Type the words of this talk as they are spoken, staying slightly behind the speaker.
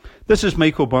This is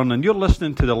Michael Byrne and you're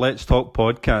listening to the Let's Talk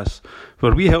podcast,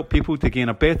 where we help people to gain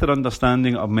a better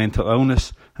understanding of mental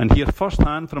illness and hear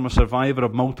firsthand from a survivor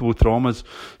of multiple traumas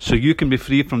so you can be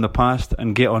free from the past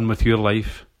and get on with your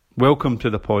life. Welcome to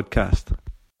the podcast.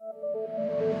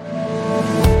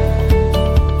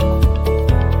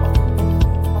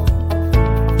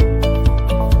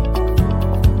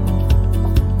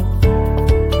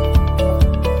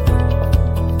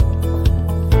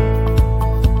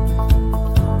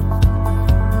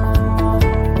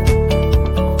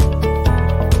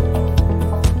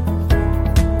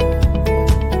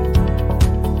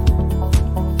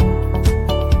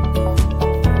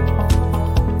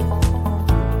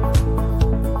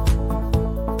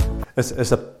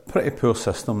 It's a pretty poor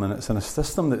system, and it's a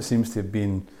system that seems to have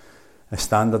been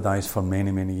standardised for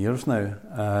many, many years now.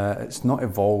 It's not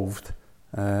evolved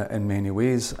in many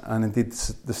ways, and indeed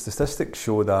the statistics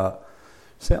show that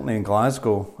certainly in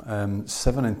Glasgow,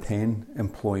 7 in 10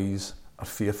 employees are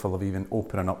fearful of even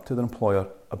opening up to their employer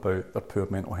about their poor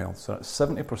mental health. So that's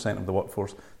 70% of the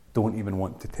workforce don't even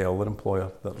want to tell their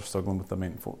employer that they're struggling with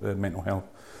their mental health.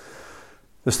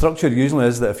 The structure usually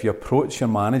is that if you approach your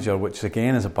manager, which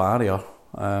again is a barrier,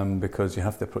 because you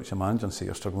have to approach your manager and say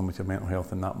you're struggling with your mental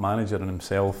health, and that manager and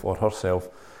himself or herself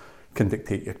can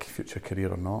dictate your future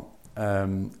career or not.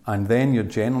 And then you're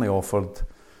generally offered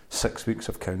 6 weeks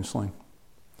of counselling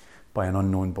by an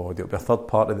unknown body. It'll be a third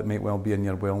party that might well be in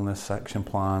your wellness action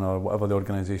plan or whatever the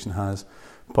organisation has,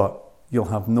 but you'll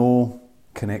have no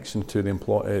connection to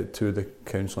the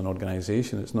counselling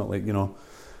organisation. It's not like,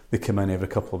 they come in every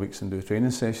couple of weeks and do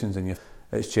training sessions, and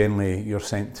it's generally you're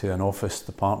sent to an office,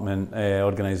 department,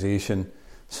 organisation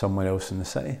somewhere else in the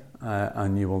city,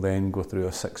 and you will then go through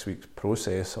a 6 week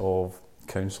process of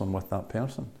counselling with that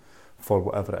person for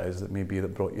whatever it is that may be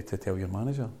that brought you to tell your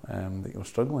manager that you're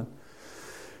struggling.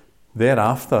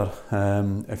 Thereafter,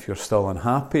 if you're still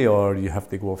unhappy or you have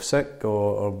to go off sick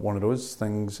or one of those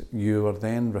things, you are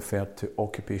then referred to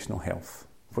occupational health,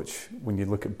 which when you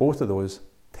look at both of those,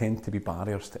 tend to be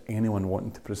barriers to anyone wanting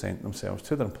to present themselves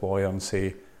to their employer and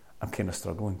say, I'm kind of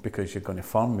struggling, because you're going to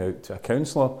farm me out to a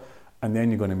counsellor and then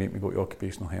you're going to make me go to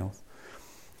occupational health.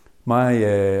 My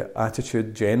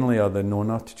attitude generally, or the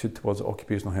known attitude towards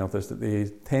occupational health, is that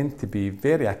they tend to be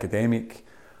very academic.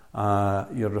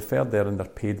 You're referred there and they're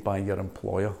paid by your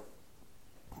employer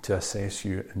to assess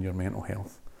you and your mental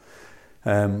health.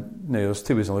 Now, there's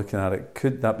two ways of looking at it.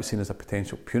 Could that be seen as a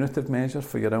potential punitive measure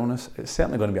for your illness? It's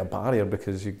certainly going to be a barrier,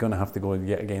 because you're going to have to go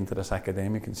yet again to this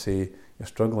academic and say you're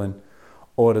struggling.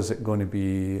 Or is it going to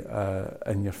be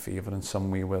in your favour in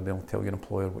some way, where they'll tell your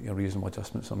employer what your reasonable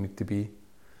adjustments will need to be?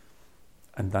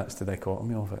 And that's the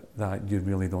dichotomy of it, that you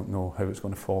really don't know how it's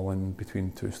going to fall in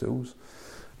between two stools.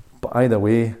 But either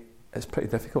way, it's pretty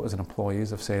difficult as an employee.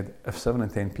 As I've said, if 7 in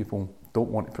 10 people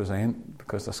don't want to present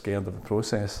because they're scared of the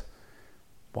process,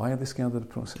 why are they scared of the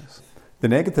process? The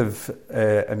negative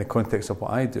in the context of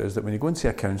what I do is that when you go and see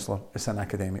a counsellor, it's an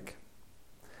academic.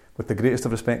 With the greatest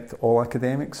of respect to all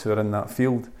academics who are in that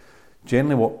field,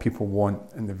 generally what people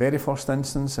want in the very first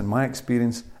instance, in my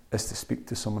experience, is to speak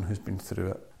to someone who's been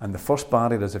through it. And the first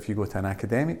barrier is, if you go to an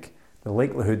academic, the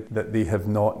likelihood that they have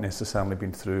not necessarily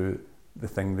been through the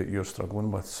thing that you're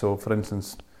struggling with. So for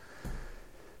instance,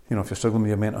 if you're struggling with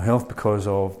your mental health because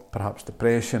of perhaps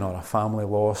depression or a family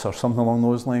loss or something along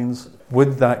those lines,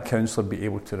 would that counsellor be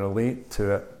able to relate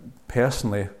to it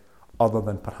personally, other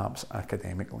than perhaps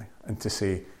academically, and to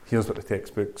say, here's what the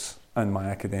textbooks and my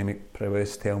academic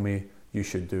prowess tell me you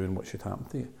should do and what should happen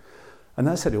to you? And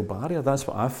that's a real barrier. That's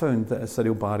what I've found, that it's a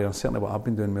real barrier, and certainly what I've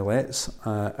been doing with Let's,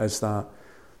 is that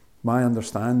my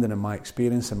understanding and my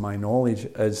experience and my knowledge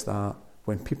is that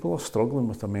when people are struggling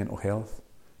with their mental health,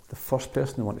 the first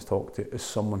person they want to talk to is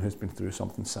someone who's been through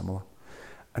something similar.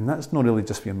 And that's not really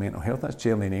just for your mental health, that's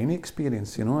generally in any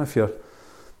experience. If you're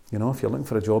looking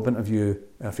for a job interview,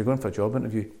 if you're going for a job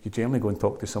interview, you generally go and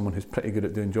talk to someone who's pretty good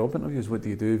at doing job interviews. What do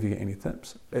you do if you get any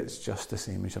tips? It's just the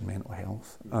same as your mental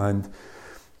health. And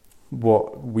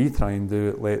what we try and do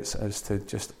at Let's is to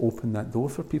just open that door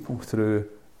for people through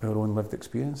our own lived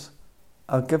experience.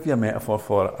 I'll give you a metaphor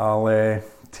for it. I'll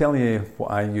tell you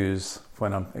what I use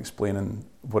when I'm explaining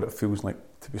what it feels like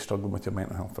to be struggling with your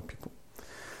mental health for people.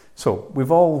 So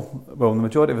the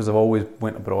majority of us have always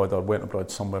went abroad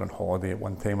somewhere on holiday at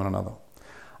one time or another.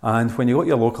 And when you go to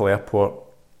your local airport,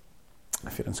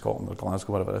 if you're in Scotland or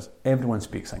Glasgow, wherever it is, everyone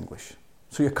speaks English.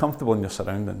 So you're comfortable in your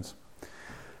surroundings.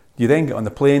 You then get on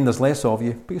the plane, there's less of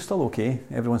you, but you're still okay.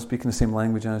 Everyone's speaking the same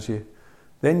language as you.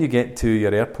 Then you get to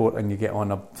your airport and you get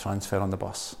on a transfer on the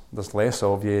bus. There's less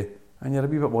of you, and you're a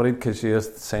wee bit worried because you're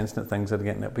sensing that things are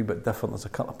getting a wee bit different. There's a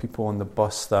couple of people on the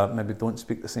bus that maybe don't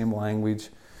speak the same language.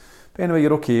 But anyway,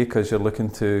 you're okay because you're looking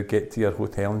to get to your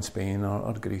hotel in Spain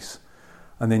or Greece.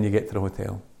 And then you get to the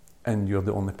hotel and you're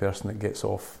the only person that gets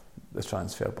off the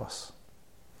transfer bus.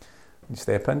 You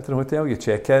step into the hotel, you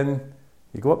check in,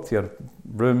 you go up to your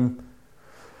room,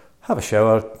 have a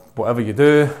shower, whatever you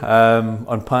do,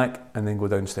 unpack, and then go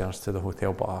downstairs to the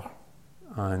hotel bar.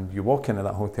 And you walk into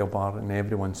that hotel bar and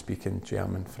everyone's speaking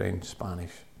German, French,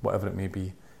 Spanish, whatever it may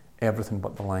be, everything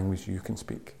but the language you can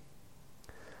speak.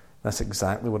 That's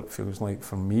exactly what it feels like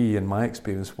for me in my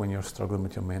experience when you're struggling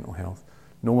with your mental health.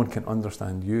 No one can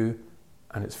understand you,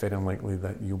 and it's very unlikely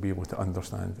that you'll be able to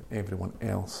understand everyone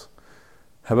else.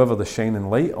 However, the shining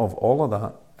light of all of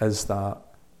that is that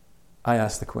I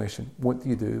ask the question, what do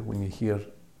you do when you hear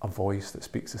a voice that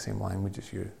speaks the same language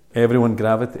as you?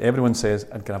 Everyone says,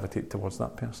 I'd gravitate towards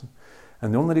that person.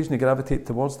 And the only reason you gravitate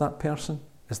towards that person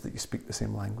is that you speak the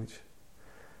same language.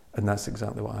 And that's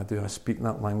exactly what I do. I speak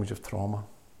that language of trauma.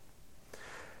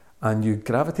 And you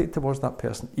gravitate towards that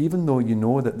person, even though you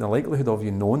know that the likelihood of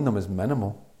you knowing them is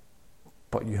minimal,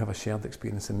 but you have a shared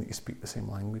experience in that you speak the same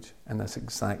language. And that's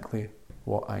exactly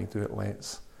what I do at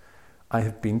Let's. I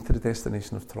have been to the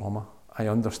destination of trauma. I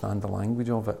understand the language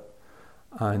of it.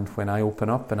 And when I open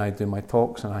up and I do my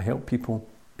talks and I help people,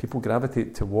 people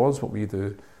gravitate towards what we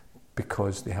do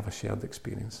because they have a shared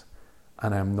experience.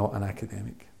 And I'm not an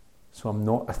academic. So I'm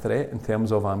not a threat in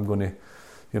terms of I'm going to,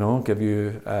 give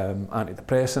you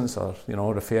antidepressants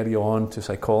or, refer you on to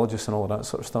psychologists and all of that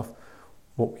sort of stuff.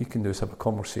 What we can do is have a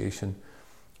conversation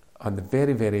on the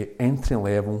very, very entry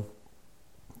level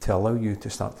to allow you to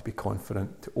start to be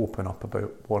confident, to open up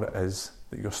about what it is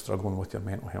that you're struggling with your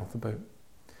mental health about.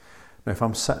 Now, if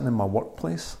I'm sitting in my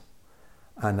workplace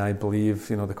and I believe,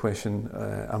 the question,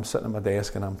 I'm sitting at my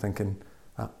desk and I'm thinking,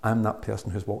 I'm that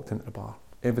person who's walked into the bar.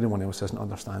 Everyone else isn't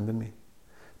understanding me.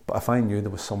 But if I knew there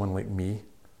was someone like me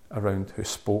around who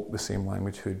spoke the same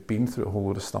language, who'd been through a whole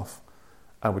load of stuff,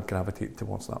 I would gravitate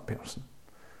towards that person.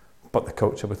 But the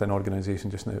culture within an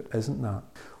organisation just now isn't that.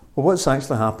 Well, what's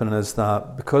actually happening is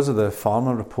that because of the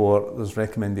pharma report, there's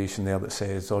recommendation there that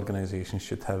says organisations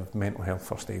should have mental health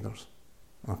first aiders.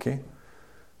 Okay?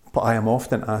 But I am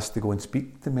often asked to go and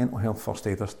speak to mental health first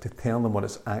aiders to tell them what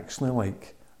it's actually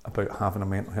like about having a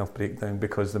mental health breakdown,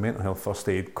 because the mental health first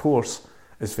aid course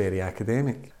is very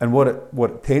academic. And what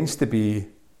it tends to be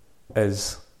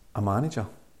is a manager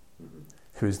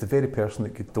who is the very person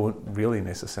that you don't really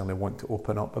necessarily want to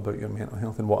open up about your mental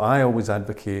health. And what I always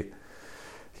advocate,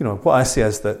 what I say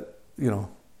is that,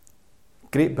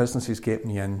 great businesses get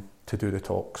me in to do the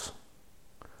talks.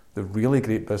 The really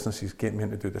great businesses get me in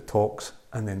to do the talks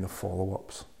and then the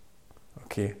follow-ups.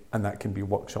 Okay, and that can be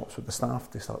workshops with the staff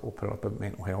to start opening up about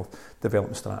mental health,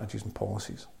 developing strategies and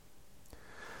policies.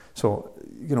 So,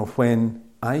 when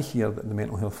I hear that the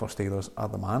mental health first aiders are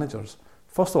the managers,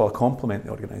 first of all, I compliment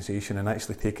the organisation in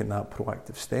actually taking that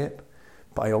proactive step.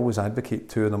 But I always advocate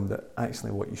to them that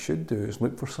actually what you should do is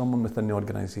look for someone within the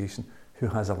organisation who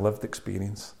has a lived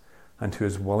experience and who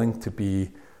is willing to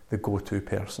be the go-to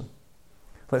person.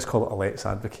 Let's call it a Let's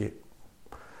advocate.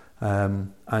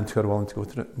 And who are willing to go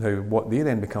through it. Now, what they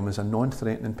then become is a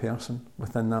non-threatening person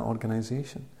within that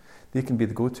organisation. They can be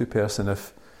the go-to person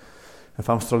if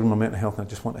I'm struggling with mental health and I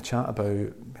just want to chat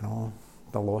about,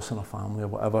 the loss in a family or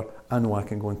whatever. I know I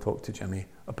can go and talk to Jimmy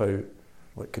about,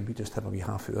 could we just have a wee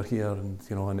half hour here, and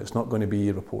and it's not going to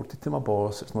be reported to my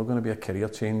boss. It's not going to be a career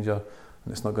changer,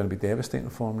 and it's not going to be devastating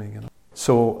for me.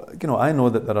 So, I know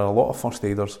that there are a lot of first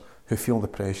aiders who feel the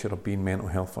pressure of being mental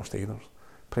health first aiders.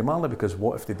 Primarily because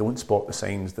what if they don't spot the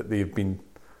signs that they've been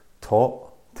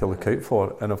taught to look out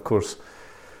for? And of course,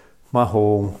 my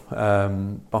whole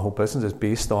business is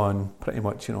based on pretty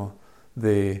much,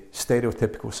 the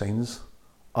stereotypical signs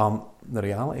aren't the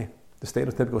reality. The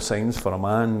stereotypical signs for a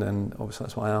man, and obviously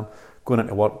that's what I am, going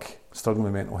into work, struggling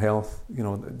with mental health,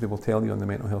 they will tell you on the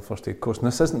mental health first aid course, and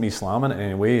this isn't me slamming it in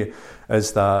any way,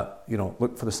 is that,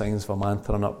 look for the signs of a man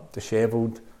turning up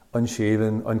dishevelled,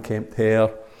 unshaven, unkempt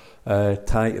hair,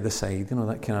 tie to the side,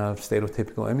 that kind of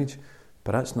stereotypical image.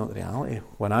 But that's not the reality.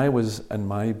 When I was in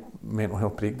my mental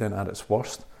health breakdown at its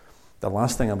worst, the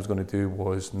last thing I was going to do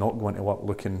was not go into work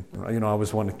looking, I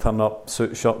was wanting to turn up,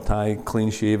 suit, shirt, tie, clean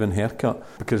shaven, haircut,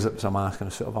 because it was a mask and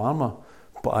a suit of armour.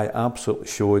 But I absolutely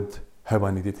showed how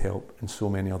I needed help in so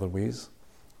many other ways.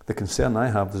 The concern I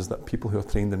have is that people who are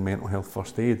trained in mental health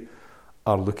first aid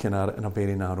are looking at it in a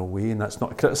very narrow way, and that's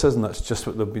not a criticism, that's just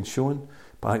what they've been shown.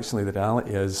 But actually the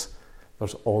reality is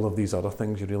there's all of these other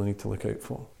things you really need to look out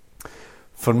for.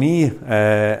 For me,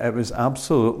 it was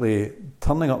absolutely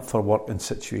turning up for work in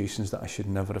situations that I should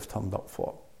never have turned up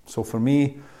for. So for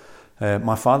me,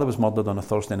 my father was murdered on a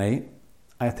Thursday night.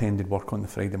 I attended work on the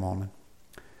Friday morning.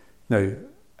 Now,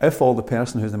 If all the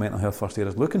person who's the mental health first aid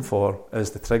is looking for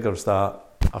is the triggers that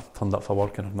I've turned up for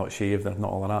work and I've not shaved and I've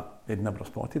not all of that, they'd never have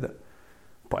spotted it.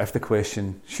 But if the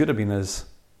question should have been is,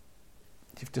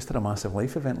 you've just had a massive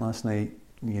life event last night,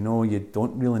 you know you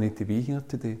don't really need to be here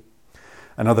today.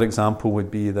 Another example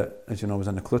would be that, as you know, I was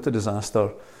in the Clutha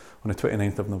disaster on the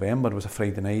 29th of November. It was a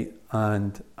Friday night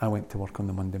and I went to work on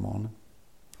the Monday morning.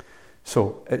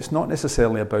 So it's not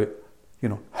necessarily about, you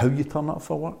know, how you turn up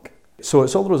for work. So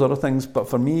it's all those other things, but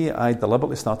for me, I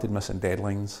deliberately started missing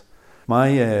deadlines. My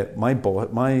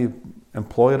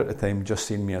employer at the time just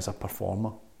seen me as a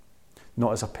performer,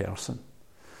 not as a person.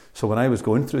 So when I was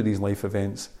going through these life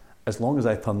events, as long as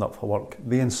I turned up for work,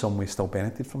 they in some way still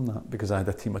benefited from that because I had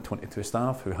a team of 22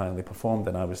 staff who highly performed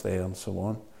and I was there and so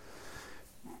on.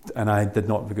 And I did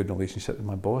not have a good relationship with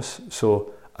my boss.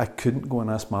 So I couldn't go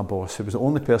and ask my boss, who was the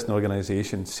only person in the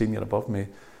organisation, senior above me,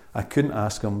 I couldn't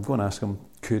go and ask him,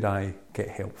 could I get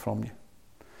help from you?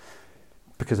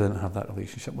 Because I didn't have that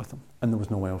relationship with him. And there was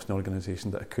no one else in the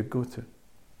organisation that I could go to.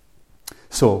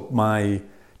 So my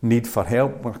need for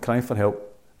help, my cry for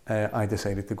help, I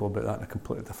decided to go about that in a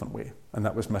completely different way. And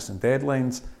that was missing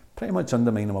deadlines, pretty much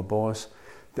undermining my boss.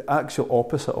 The actual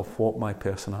opposite of what my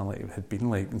personality had been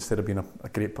like. Instead of being a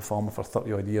great performer for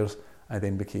 30 odd years, I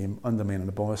then became undermining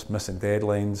the boss, missing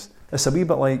deadlines. It's a wee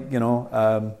bit like, you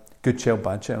know, good child,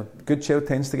 bad child. Good child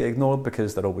tends to get ignored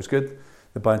because they're always good.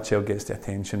 The bad child gets the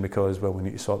attention because, well, we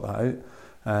need to sort that out.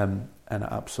 And it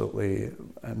absolutely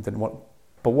didn't work.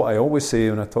 But what I always say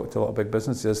when I talk to a lot of big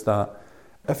businesses is that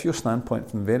if your standpoint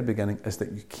from the very beginning is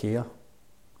that you care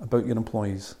about your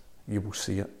employees, you will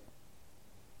see it.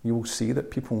 You will see that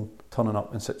people turning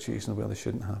up in situations where they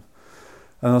shouldn't have.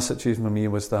 Another situation for me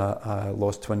was that I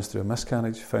lost twins through a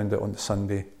miscarriage, found out on the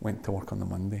Sunday, went to work on the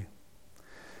Monday.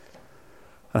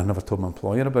 And I never told my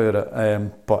employer about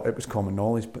it, but it was common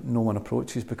knowledge, but no one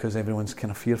approaches because everyone's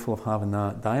kind of fearful of having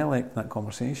that dialect, that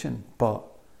conversation. But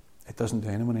it doesn't do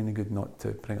anyone any good not to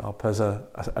bring it up. As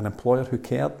an employer who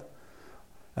cared,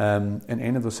 in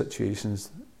any of those situations,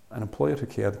 an employer who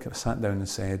cared kind of sat down and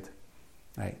said,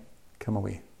 right, come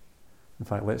away. In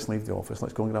fact, let's leave the office,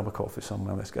 let's go and grab a coffee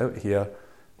somewhere, let's get out of here,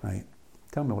 right,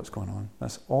 tell me what's going on.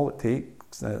 That's all it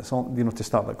takes, that's all, you know, to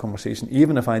start that conversation.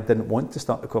 Even if I didn't want to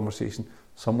start the conversation,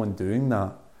 someone doing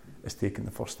that is taking the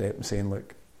first step and saying,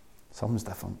 look, something's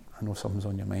different, I know something's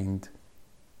on your mind.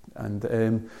 And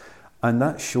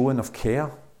that showing of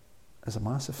care is a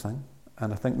massive thing.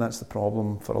 And I think that's the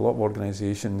problem for a lot of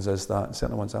organisations, is that,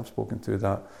 certainly ones I've spoken to,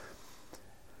 that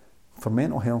for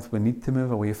mental health we need to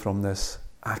move away from this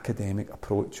academic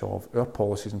approach of our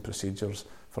policies and procedures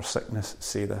for sickness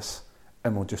say this,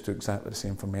 and we'll just do exactly the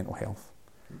same for mental health.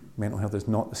 Mental health is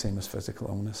not the same as physical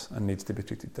illness and needs to be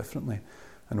treated differently.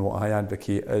 And what I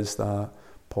advocate is that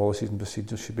policies and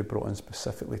procedures should be brought in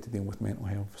specifically to deal with mental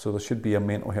health. So there should be a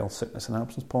mental health sickness and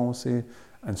absence policy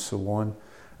and so on,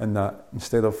 and that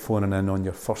instead of phoning in on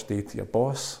your first day to your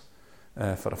boss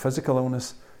for a physical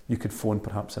illness, you could phone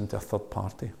perhaps into a third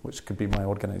party, which could be my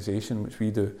organisation, which we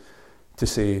do, to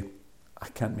say, I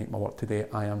can't make my work today,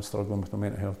 I am struggling with my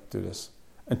mental health, do this.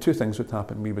 And two things would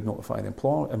happen. We would notify the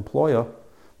employer,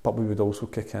 but we would also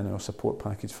kick in our support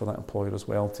package for that employer as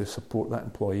well to support that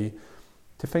employee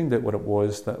to find out what it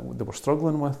was that they were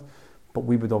struggling with, but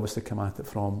we would obviously come at it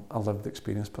from a lived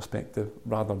experience perspective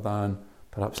rather than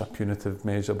perhaps a punitive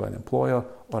measure by the employer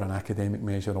or an academic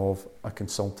measure of a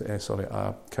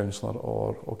counsellor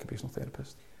or occupational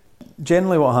therapist.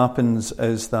 Generally what happens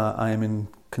is that I am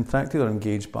contracted or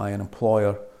engaged by an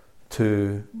employer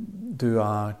to do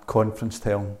a conference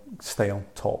style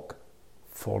talk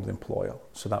for the employer.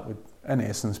 So that would in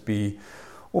essence be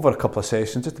over a couple of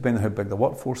sessions, just depending on how big the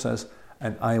workforce is,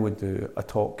 and I would do a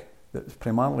talk that's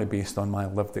primarily based on my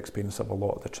lived experience of a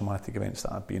lot of the traumatic events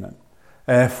that I've been in.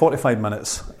 45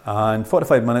 minutes,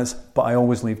 but I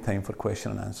always leave time for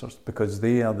question and answers because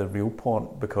they are the real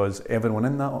part, because everyone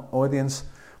in that audience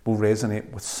will resonate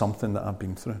with something that I've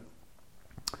been through.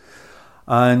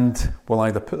 And will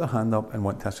either put their hand up and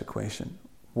want to ask a question.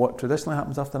 What traditionally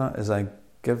happens after that is I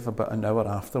give about an hour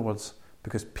afterwards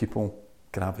because people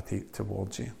gravitate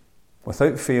towards you.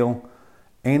 Without fail,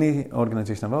 any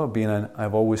organisation I've ever been in,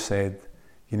 I've always said,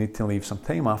 you need to leave some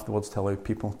time afterwards to allow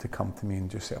people to come to me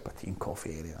and just set up a tea and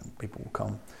coffee area and people will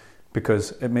come.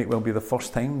 Because it might well be the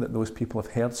first time that those people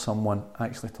have heard someone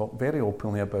actually talk very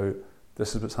openly about,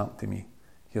 this is what's happened to me.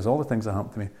 Here's all the things that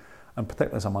happened to me. And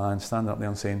particularly as a man, standing up there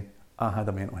and saying, I had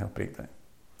a mental health breakdown.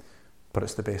 But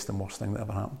it's the best and worst thing that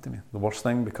ever happened to me. The worst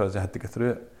thing because I had to go through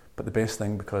it, but the best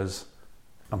thing because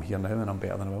I'm here now and I'm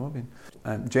better than I've ever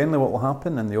been. Generally what will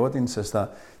happen in the audience is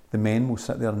that the men will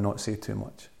sit there and not say too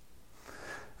much.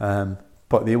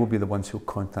 but they will be the ones who'll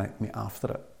contact me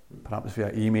after it, perhaps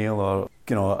via email or,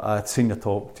 I'd seen your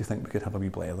talk, do you think we could have a wee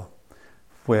blether?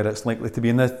 Where it's likely to be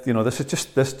in this,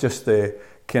 this just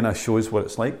kind of shows what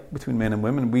it's like between men and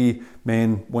women. We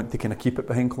men want to kind of keep it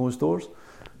behind closed doors,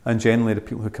 and generally the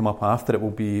people who come up after it will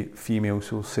be females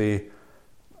who will say,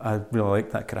 I really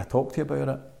like that, could I talk to you about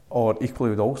it? Or equally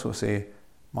would also say,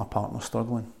 my partner's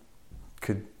struggling,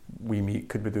 could we meet,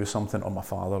 could we do something? Or my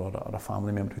father or a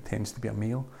family member who tends to be a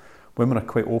male. Women are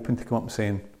quite open to come up and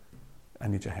saying, I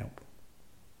need your help,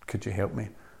 could you help me?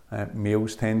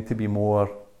 Males tend to be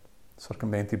more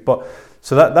circumvented. But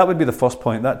so that would be the first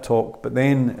point, that talk. But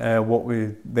then what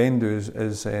we then do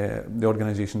is the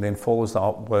organisation then follows that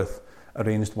up with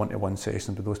arranged one-to-one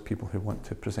sessions with those people who want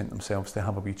to present themselves to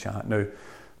have a wee chat. Now,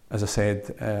 as I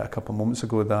said a couple of moments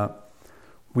ago, that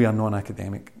we are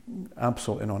non-academic,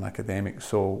 absolutely non-academic.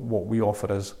 So what we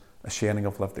offer is a sharing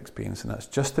of lived experience, and that's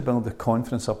just to build the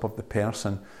confidence up of the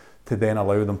person to then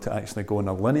allow them to actually go in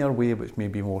a linear way, which may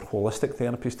be more holistic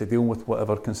therapies to deal with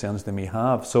whatever concerns they may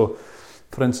have. So,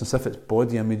 for instance, if it's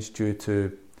body image due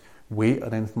to weight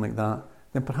or anything like that,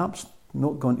 then perhaps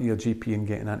not going to your GP and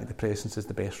getting antidepressants is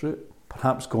the best route.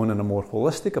 Perhaps going in a more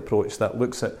holistic approach that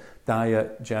looks at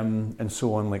diet, gym, and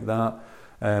so on like that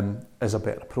is a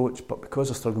better approach. But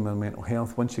because of struggling with mental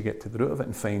health, once you get to the root of it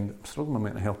and find I'm struggling with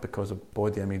mental health because of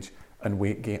body image and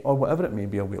weight gain, or whatever it may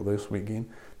be, a weight loss, weight gain,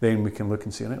 then we can look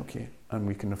and say, right, okay, and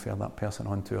we can refer that person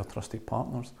on to our trusted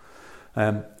partners.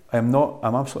 I'm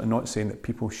absolutely not saying that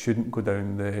people shouldn't go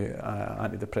down the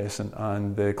antidepressant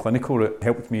and the clinical route. It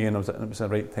helped me, and it was the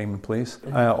right time and place.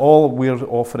 All we're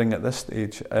offering at this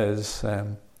stage is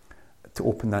to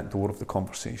open that door of the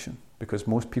conversation, because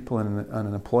most people in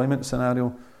an employment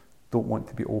scenario don't want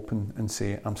to be open and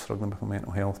say, I'm struggling with my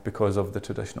mental health because of the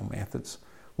traditional methods.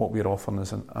 What we're offering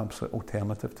is an absolute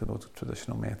alternative to those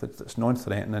traditional methods that's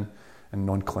non-threatening and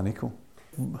non-clinical.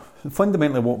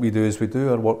 Fundamentally what we do is we do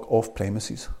our work off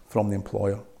premises from the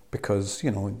employer, because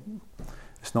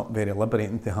it's not very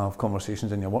liberating to have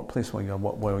conversations in your workplace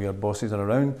while your bosses are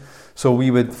around. So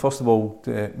we would first of all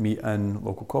meet in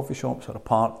local coffee shops or a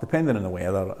park, depending on the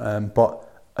weather, but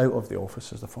out of the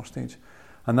office is the first stage,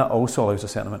 and that also allows a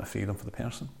certain amount of freedom for the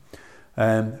person.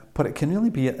 But it can really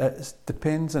be, it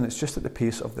depends, and it's just at the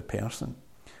pace of the person.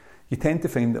 You tend to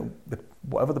find that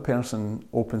whatever the person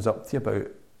opens up to you about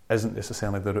isn't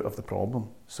necessarily the root of the problem.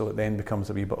 So it then becomes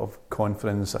a wee bit of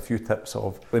confidence, a few tips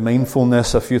of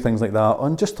mindfulness, a few things like that,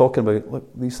 and just talking about, look,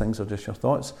 these things are just your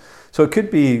thoughts. So it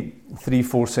could be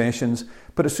 3-4 sessions,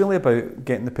 but it's really about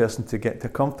getting the person to get to a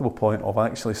comfortable point of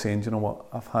actually saying, you know what,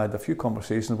 I've had a few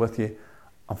conversations with you,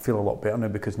 I feel a lot better now,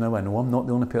 because now I know I'm not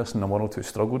the only person in the world who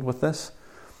struggled with this.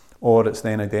 Or it's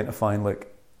then identifying,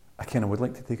 like, I kind of would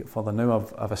like to take it further now.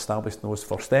 I've established those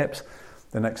first steps.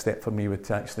 The next step for me would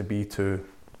to actually be to,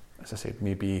 as I said,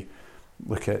 maybe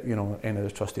look at, any of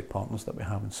the trusted partners that we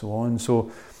have and so on.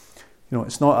 So,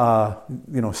 it's not a,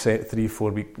 set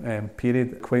 3-4 week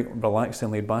period. Quite relaxed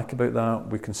and laid back about that.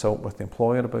 We consult with the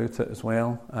employer about it as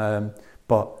well.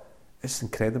 But it's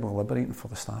incredibly liberating for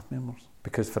the staff members,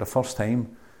 because for the first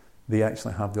time, they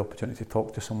actually have the opportunity to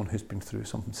talk to someone who's been through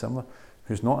something similar,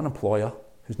 who's not an employer,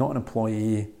 who's not an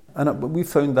employee. And we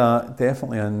found that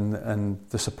definitely in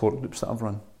the support groups that I've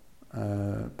run,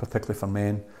 particularly for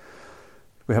men.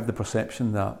 We have the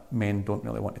perception that men don't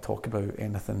really want to talk about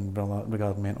anything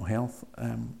regarding mental health.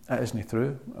 It isn't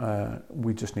true.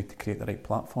 We just need to create the right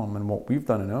platform. And what we've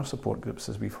done in our support groups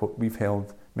is we've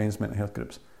held men's mental health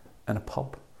groups in a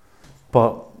pub.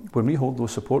 But when we hold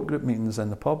those support group meetings in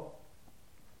the pub,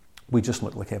 we just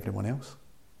look like everyone else.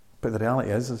 But the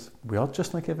reality is we are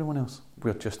just like everyone else.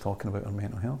 We're just talking about our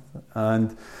mental health.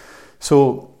 And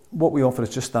so what we offer is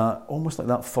just that, almost like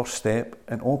that first step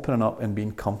in opening up and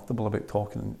being comfortable about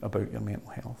talking about your mental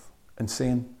health and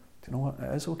saying, do you know what,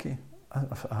 it is okay.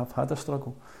 I've had a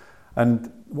struggle.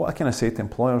 And what I kind of say to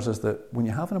employers is that when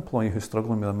you have an employee who's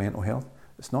struggling with their mental health,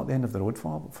 it's not the end of the road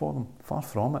for them, far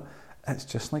from it. It's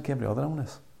just like every other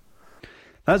illness.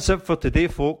 That's it for today,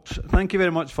 folks. Thank you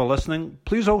very much for listening.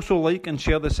 Please also like and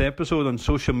share this episode on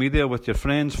social media with your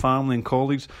friends, family and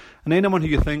colleagues, and anyone who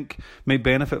you think might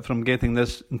benefit from getting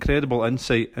this incredible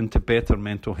insight into better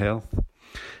mental health.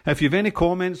 If you have any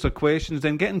comments or questions,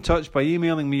 then get in touch by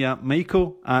emailing me at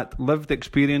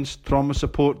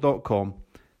michael@livedexperiencetraumasupport.com.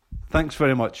 Thanks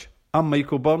very much. I'm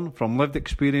Michael Byrne from Lived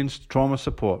Experience Trauma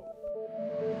Support.